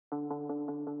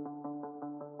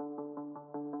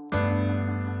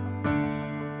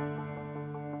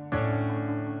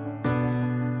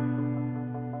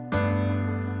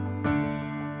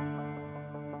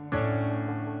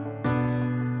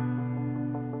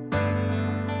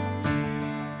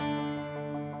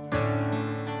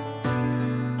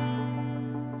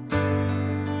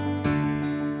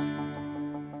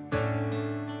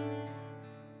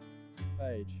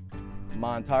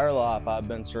My entire life, I've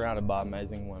been surrounded by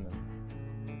amazing women.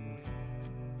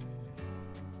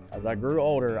 As I grew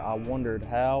older, I wondered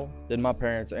how did my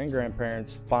parents and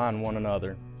grandparents find one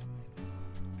another?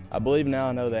 I believe now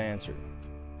I know the answer.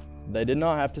 They did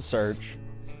not have to search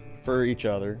for each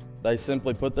other. They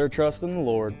simply put their trust in the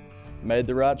Lord, made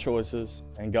the right choices,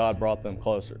 and God brought them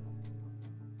closer.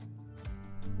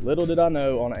 Little did I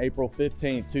know on April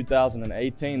 15,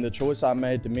 2018, the choice I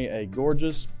made to meet a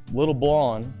gorgeous little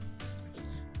blonde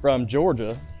from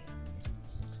Georgia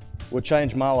would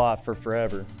change my life for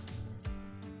forever.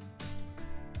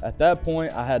 At that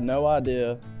point, I had no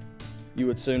idea you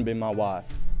would soon be my wife.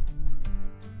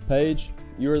 Paige,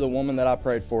 you are the woman that I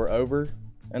prayed for over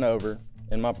and over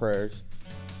in my prayers.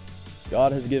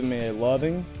 God has given me a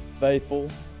loving, faithful,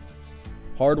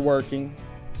 hardworking,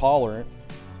 tolerant,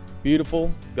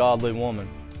 beautiful, godly woman.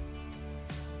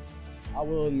 I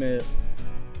will admit,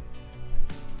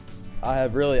 I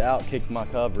have really outkicked my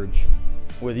coverage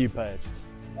with you, Paige.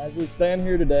 As we stand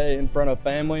here today in front of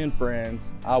family and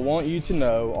friends, I want you to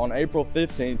know on April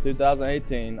 15,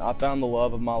 2018, I found the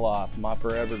love of my life, my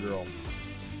forever girl.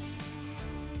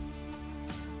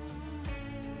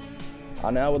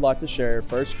 I now would like to share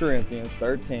 1 Corinthians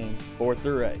 13, 4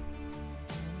 through 8.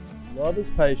 Love is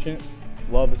patient,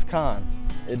 love is kind.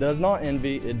 It does not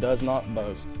envy, it does not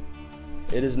boast.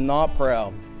 It is not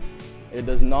proud. It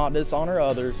does not dishonor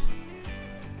others.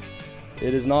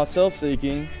 It is not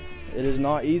self-seeking. It is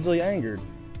not easily angered.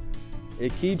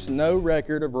 It keeps no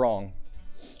record of wrong.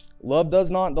 Love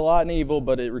does not delight in evil,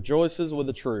 but it rejoices with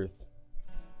the truth.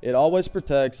 It always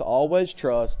protects, always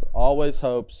trusts, always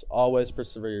hopes, always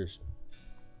perseveres.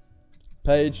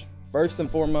 Paige, first and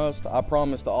foremost, I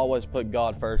promise to always put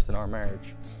God first in our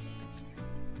marriage.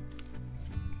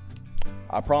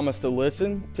 I promise to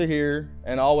listen, to hear,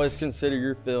 and always consider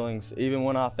your feelings, even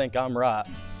when I think I'm right.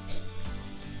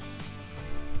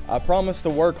 I promise to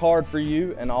work hard for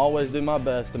you and always do my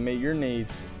best to meet your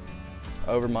needs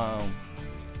over my own.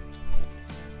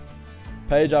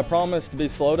 Paige, I promise to be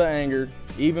slow to anger,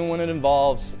 even when it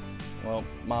involves, well,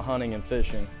 my hunting and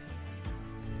fishing.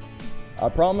 I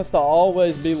promise to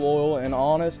always be loyal and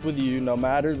honest with you no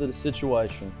matter the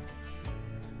situation.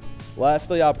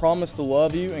 Lastly, I promise to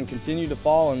love you and continue to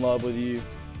fall in love with you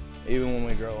even when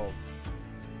we grow old.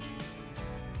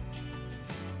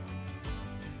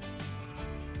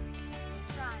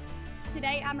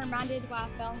 Today, I'm reminded why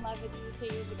I fell in love with you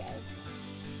 2 years ago.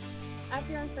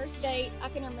 After our first date, I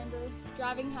can remember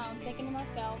driving home thinking to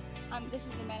myself, this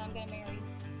is the man I'm going to marry.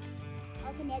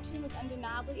 Our connection was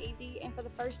undeniably easy, and for the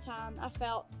first time, I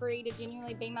felt free to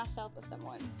genuinely be myself with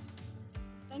someone.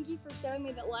 Thank you for showing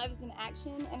me that love is an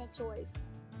action and a choice.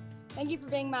 Thank you for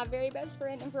being my very best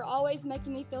friend and for always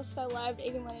making me feel so loved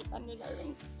even when it's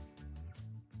undeserving.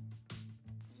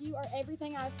 You are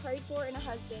everything I've prayed for in a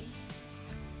husband.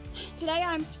 Today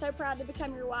I'm so proud to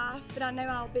become your wife, but I know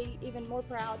I'll be even more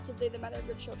proud to be the mother of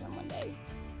your children one day.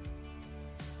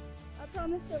 I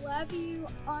promise to love you,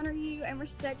 honor you, and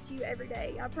respect you every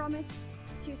day. I promise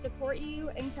to support you,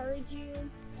 encourage you,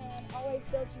 and always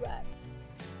build you up.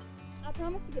 I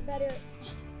promise to get better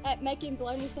at making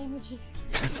bologna sandwiches.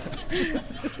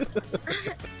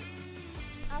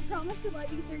 I promise to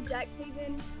love you through duck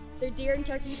season, through deer and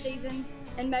turkey season,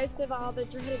 and most of all, the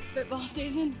dreaded football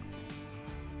season.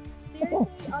 Seriously,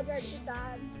 all jokes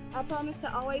aside, I promise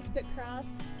to always put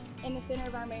Christ in the center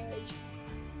of our marriage.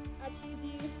 I choose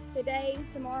you today,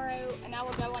 tomorrow, and I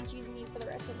will go on choosing you for the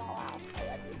rest of my life.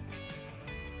 I love you.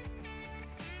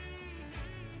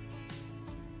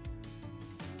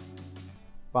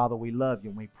 Father, we love you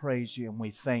and we praise you and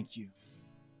we thank you.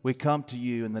 We come to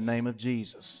you in the name of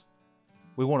Jesus.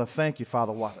 We want to thank you,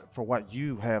 Father, for what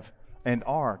you have and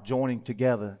are joining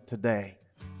together today.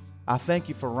 I thank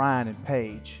you for Ryan and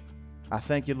Paige. I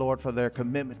thank you, Lord, for their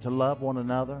commitment to love one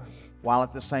another, while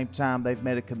at the same time they've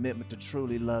made a commitment to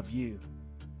truly love you.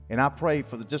 And I pray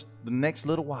for just the next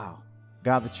little while,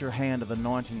 God, that your hand of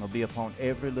anointing will be upon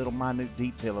every little minute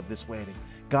detail of this wedding.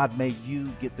 God, may you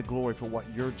get the glory for what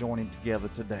you're joining together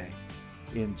today.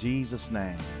 In Jesus'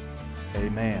 name,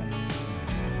 amen.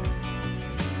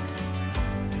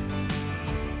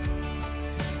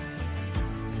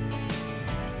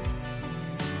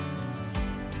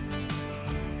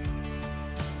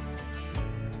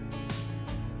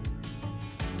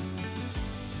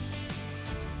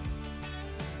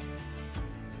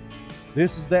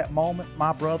 This is that moment,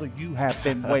 my brother, you have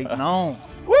been waiting on.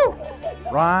 Woo!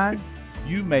 Ryan,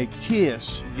 you may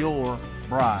kiss your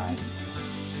bride.